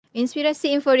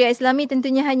Inspirasi Inforia Islami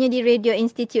tentunya hanya di Radio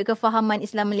Institut Kefahaman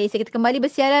Islam Malaysia. Kita kembali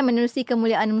bersiaran menerusi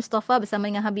kemuliaan Mustafa bersama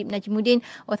dengan Habib Najmuddin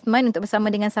Uthman untuk bersama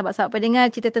dengan sahabat-sahabat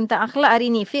pendengar cerita tentang akhlak hari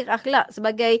ini. Fiqh akhlak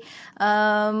sebagai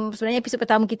sebenarnya episod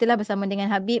pertama kita lah bersama dengan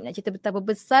Habib nak cerita betapa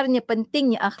besarnya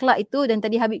pentingnya akhlak itu, dan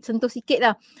tadi Habib sentuh sikit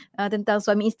lah tentang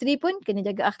suami isteri pun kena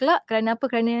jaga akhlak. Kerana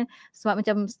apa? Kerana sebab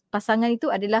macam pasangan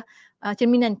itu adalah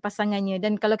cerminan pasangannya,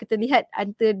 dan kalau kita lihat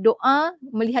antara doa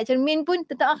melihat cermin pun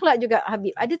tentang akhlak juga.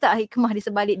 Habib, ada tak hikmah di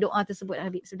sebalik doa tersebut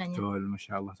Habib sebenarnya? Betul,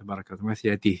 Masya Allah, tabarakallah. Terima kasih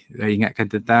Hati. Saya ingatkan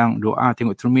tentang doa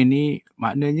tengok cermin ni,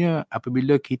 maknanya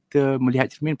apabila kita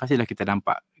melihat cermin pastilah kita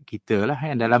nampak kita lah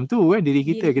kan dalam tu kan, diri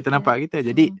kita, kita nampak kita.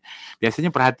 Jadi biasanya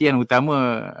perhatian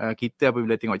utama kita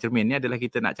apabila tengok cermin ni adalah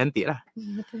kita nak cantik lah.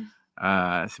 Betul.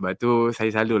 Sebab tu saya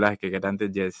selalulah kadang-kadang tu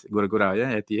just gurau-gurau je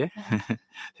Hati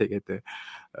saya kata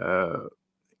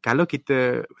kalau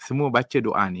kita semua baca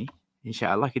doa ni,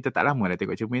 insya-Allah kita tak lama dah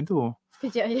tengok cermin tu.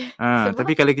 Sekejap je.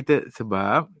 Tapi kalau kita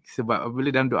sebab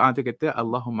apabila dalam doa tu kata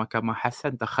Allahumma kama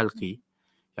hasanta khalqi,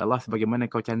 ya Allah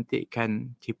sebagaimana kau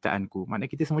cantikkan ciptaanku.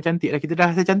 Maknanya kita semua cantik dah, kita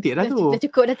dah rasa cantik dah tu. Dah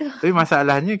cukup dah tu. Tapi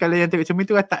masalahnya kalau yang tengok cermin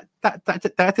tu tak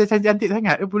rasa cantik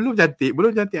sangat. Belum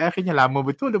cantik, akhirnya lama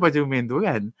betul lepas cermin tu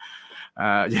kan.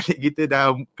 Jadi kita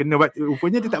dah kena baca,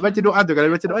 rupanya dia tak baca doa tu. Kalau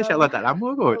baca doa insya-Allah tak lama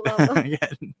kot.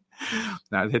 Kan.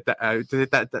 Nah,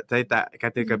 saya tak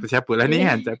kata siapalah ni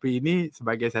kan, tapi ini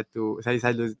sebagai satu, saya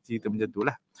selalu cerita macam tu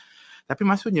lah. Tapi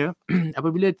maksudnya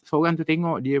apabila seorang tu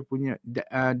tengok dia punya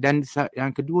dan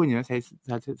yang keduanya saya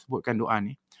sebutkan doa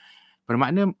ni,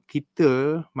 bermakna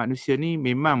kita manusia ni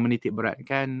memang menitik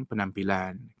beratkan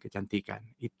penampilan, kecantikan.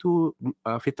 Itu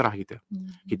fitrah kita.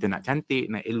 Kita nak cantik,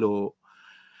 nak elok.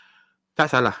 Tak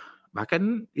salah.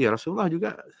 Bahkan ya Rasulullah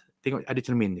juga tengok ada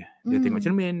cermin je. Dia tengok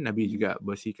cermin, Nabi juga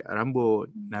bersihkan rambut,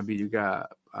 Nabi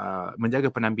juga menjaga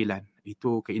penampilan.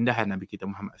 Itu keindahan Nabi kita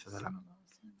Muhammad SAW.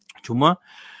 Cuma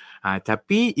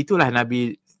tapi itulah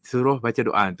Nabi suruh baca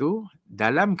doa tu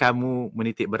dalam kamu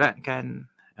menitik beratkan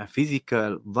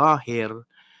fizikal, zahir,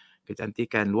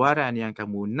 kecantikan luaran yang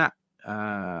kamu nak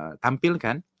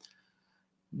tampilkan,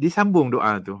 disambung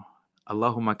doa tu.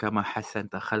 Allahumma kama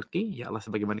hasanta khalqi, ya Allah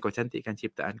sebagaimana kau cantikkan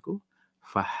ciptaanku,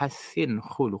 fahassin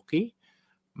khuluqi,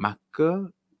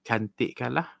 maka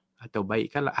cantikkanlah atau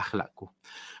baikkanlah akhlakku.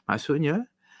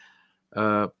 Maksudnya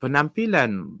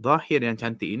penampilan zahir yang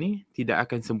cantik ini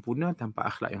tidak akan sempurna tanpa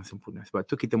akhlak yang sempurna. Sebab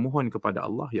tu kita mohon kepada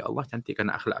Allah, ya Allah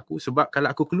cantikkan akhlakku. Sebab kalau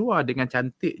aku keluar dengan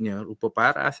cantiknya rupa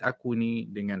paras aku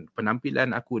ni, dengan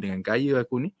penampilan aku, dengan gaya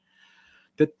aku ni,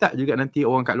 tetap juga nanti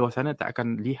orang kat luar sana tak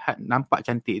akan lihat nampak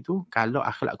cantik tu kalau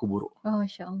akhlak aku buruk. Oh,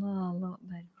 masya-Allah. Allah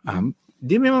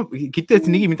dia memang kita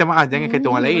sendiri minta maaf, jangan kata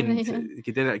orang lain.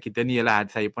 Kita ni ialah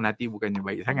saya pun hati bukannya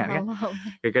baik sangat kan.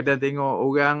 Kadang-kadang tengok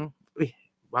orang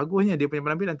bagusnya dia punya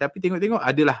penampilan, tapi tengok-tengok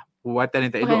adalah perbuatan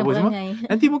yang tak elok apa semua.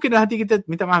 Nanti mungkin dalam hati kita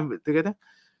minta maaf, kita kata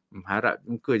harap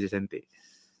muka je cantik.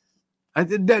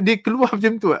 Dia keluar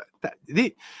macam tu.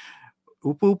 Jadi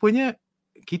rupa-rupanya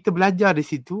kita belajar di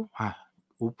situ,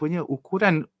 rupanya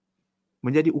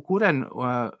menjadi ukuran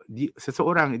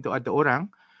seseorang itu atau orang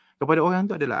kepada orang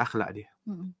tu adalah akhlak dia.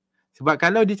 Sebab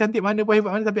kalau dia cantik mana pun, hebat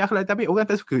mana, tapi akhlak tapi orang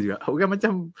tak suka juga. Orang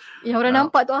macam yang orang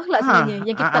nampak tu akhlak sebenarnya,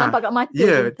 yang kita tak nampak kat mata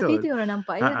tu. Tapi itu orang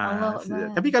nampak ya. Allah.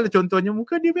 Tapi kalau contohnya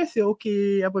muka dia biasa,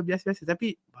 okey, apa biasa-biasa,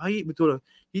 tapi baik betul.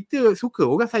 Kita suka,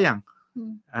 orang sayang.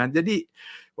 Jadi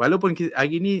walaupun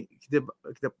hari ni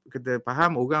kita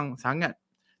faham orang sangat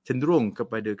cenderung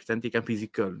kepada kecantikan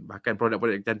fizikal, bahkan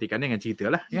produk-produk kecantikan dengan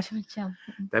ceritalah ya. Macam-macam.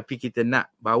 Tapi kita nak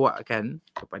bawakan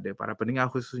kepada para pendengar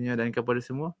khususnya dan kepada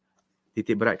semua,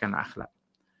 titik beratkan akhlak.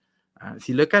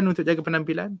 Silakan untuk jaga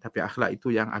penampilan, tapi akhlak itu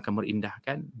yang akan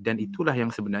merindahkan, dan itulah yang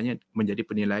sebenarnya menjadi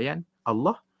penilaian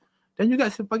Allah dan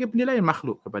juga sebagai penilaian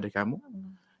makhluk kepada kamu.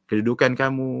 Kedudukan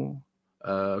kamu,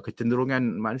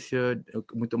 kecenderungan manusia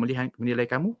untuk menilai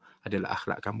kamu adalah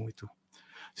akhlak kamu itu.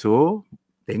 So,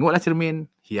 tengoklah cermin,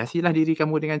 hiasilah diri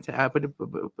kamu dengan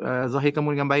zahir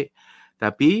kamu dengan baik,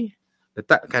 tapi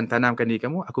tanamkan diri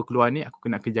kamu, aku keluar ni aku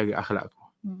kena jaga akhlakku.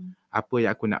 Apa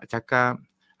yang aku nak cakap,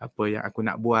 apa yang aku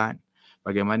nak buat,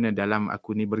 bagaimana dalam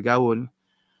aku ni bergaul.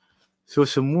 So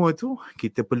semua tu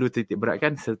kita perlu titik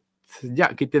beratkan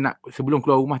sejak kita nak, sebelum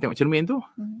keluar rumah tengok cermin tu,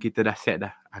 kita dah set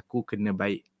dah, aku kena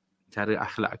baik cara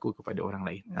akhlak aku kepada orang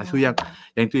lain. So yang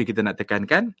itu yang kita nak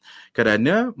tekankan,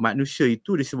 kerana manusia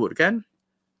itu disebutkan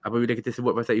apabila kita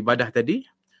sebut pasal ibadah tadi,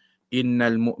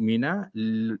 innal mu'mina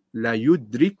la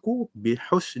yudriku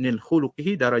bihusnil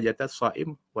khuluqihi darajatas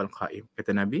saim wal qaim.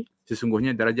 Kata Nabi,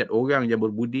 sesungguhnya darajat orang yang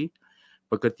berbudi,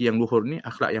 pekerti yang luhur ni,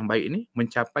 akhlak yang baik ni,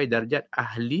 mencapai darjat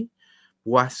ahli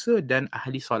puasa dan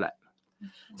ahli solat.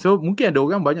 So mungkin ada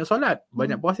orang banyak solat,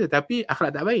 banyak puasa, tapi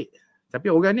akhlak tak baik. Tapi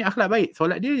orang ni akhlak baik.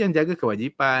 Solat dia yang jaga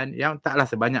kewajipan, yang taklah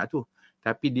sebanyak tu.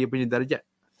 Tapi dia punya darjat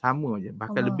sama je,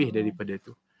 bahkan lebih daripada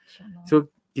tu. So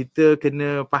kita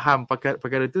kena faham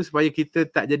perkara tu supaya kita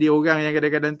tak jadi orang yang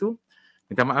kadang-kadang tu,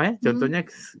 minta maaf contohnya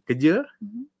kerja,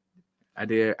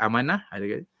 ada amanah,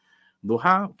 ada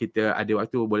duha, kita ada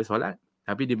waktu boleh solat,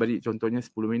 tapi diberi contohnya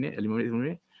 10 minit, 5 minit, 10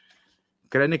 minit.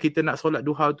 Kerana kita nak solat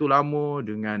duha tu lama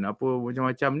dengan apa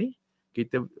macam-macam ni,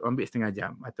 kita ambil setengah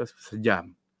jam atau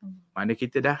sejam. Mana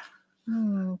kita dah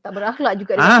tak berakhlak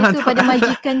juga dekat situ pada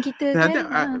majikan kita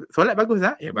kan. Solat bagus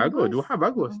tak? Ya bagus, duha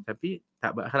bagus. Tapi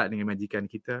tak berakhlak dengan majikan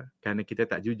kita kerana kita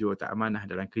tak jujur, tak amanah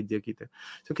dalam kerja kita.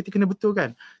 So kita kena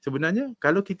betulkan. Sebenarnya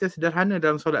kalau kita sederhana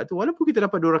dalam solat tu, walaupun kita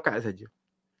dapat 2 rakaat saja,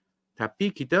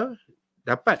 tapi kita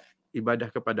dapat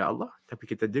ibadah kepada Allah, tapi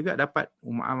kita juga dapat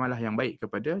muamalah yang baik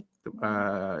kepada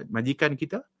majikan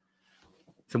kita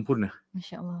sempurna.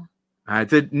 Masya-Allah.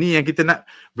 Ni yang kita nak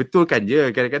betulkan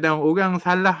je. Kadang-kadang orang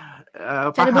salah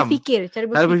cara faham. Cara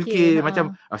berfikir.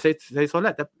 Macam saya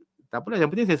solat, tak apalah, yang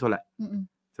penting saya solat.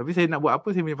 Tapi saya nak buat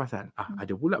apa, saya punya pasal.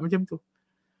 Ada pula macam tu.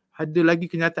 Ada lagi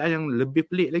kenyataan yang lebih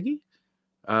pelik lagi.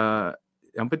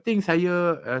 Yang penting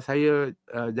saya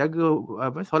jaga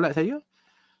solat saya.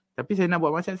 Tapi saya nak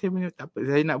buat maksiat,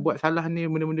 saya nak buat salah ni,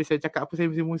 benda-benda saya cakap apa,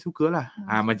 saya semua sukalah.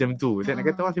 Macam tu. Saya nak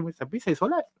kata tapi saya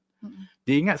solat.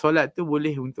 Dia ingat solat tu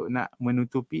boleh untuk nak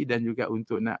menutupi dan juga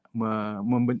untuk nak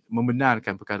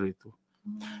membenarkan perkara itu.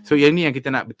 So yang ni yang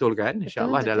kita nak betulkan,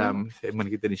 insya-Allah dalam segmen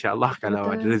kita ni, insya-Allah kalau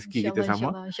ada rezeki kita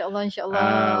sama.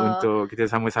 Insya-Allah. Untuk kita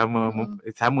sama-sama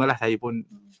samalah, saya pun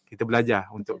kita belajar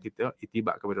untuk kita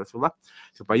itibak kepada Rasulullah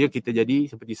supaya kita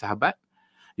jadi seperti sahabat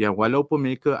yang walaupun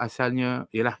mereka asalnya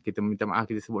ialah, kita minta maaf,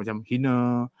 kita sebut macam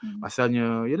hina,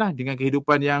 asalnya ialah dengan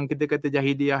kehidupan yang kita kata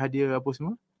jahiliah dia apa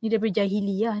semua. Ni daripada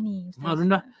jahiliah ni.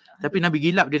 Rendah. Tapi Nabi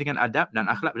gilap dia dengan adab dan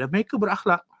akhlak, dan mereka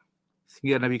berakhlak.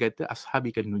 Sehingga Nabi kata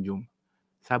ashabi kan nujum.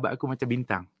 Sahabat aku macam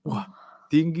bintang. Wah,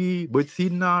 tinggi,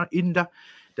 bersinar, indah.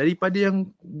 Daripada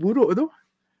yang buruk tu,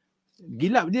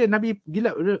 gilap dia, Nabi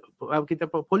gilap dia, kita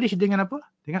polish dengan apa?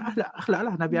 Dengan akhlak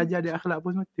lah. Nabi ajar dia akhlak apa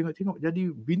semua. Tengok jadi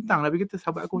bintang. Nabi kata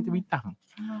sahabat aku macam bintang.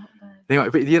 Tengok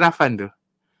iktirafan tu.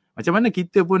 Macam mana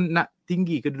kita pun nak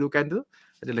tinggi kedudukan tu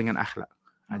adalah dengan akhlak.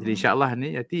 Jadi insya-Allah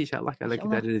ni, insya-Allah kalau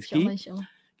kita ada rezeki,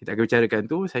 kita akan bicarakan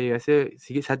tu. Saya rasa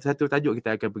sikit satu-satu tajuk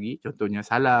kita akan pergi. Contohnya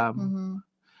salam.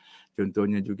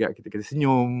 Contohnya juga kita kena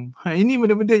senyum. Ini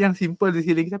benda-benda yang simple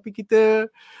sekali, tapi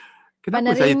kita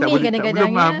kenapa saya tak boleh,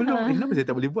 kenapa saya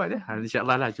tak boleh buat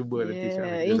insya-Allah lah, cuba nanti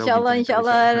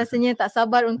insya-Allah rasanya tak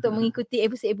sabar untuk mengikuti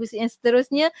episod-episod yang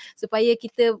seterusnya supaya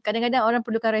kita, kadang-kadang orang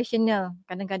perlukan rasional.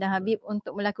 Kadang-kadang Habib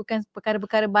untuk melakukan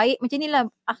perkara-perkara baik macam inilah,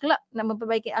 akhlak, nak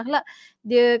memperbaiki akhlak,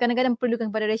 dia kadang-kadang perlukan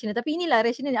kepada rasional. Tapi inilah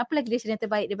rasional, apa lagi rasional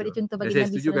terbaik daripada contoh bagi Nabi SAW.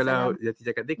 Saya setuju kalau Yati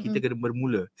cakap tadi, kita kena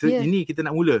bermula. Ini kita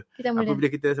nak mula.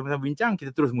 Apabila kita sama-sama bincang, kita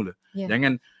terus mula.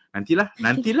 Jangan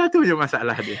nantilah tu je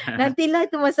masalah dia. Nantilah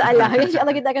tu masalah.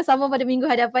 InsyaAllah kita akan sama pada minggu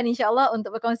hadapan, insyaAllah,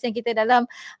 untuk perkongsian kita dalam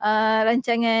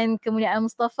rancangan Kemuliaan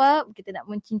Mustafa. Kita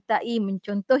nak mencintai,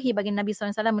 mencontohi bagi Nabi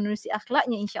SAW, menerusi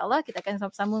akhlaknya, insyaAllah. Kita akan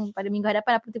sama-sama pada minggu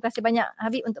hadapan. Terima kasih banyak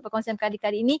Habib untuk perkongsian kali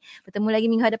ini. Bertemu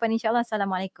lagi minggu hadapan, insyaAllah.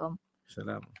 Assalamualaikum.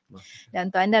 Assalamualaikum. Dan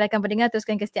untuk anda rakan pendengar,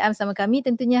 teruskan kesetiaan bersama kami,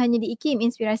 tentunya hanya di IKIM,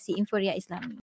 Inspirasi Inforia Islami.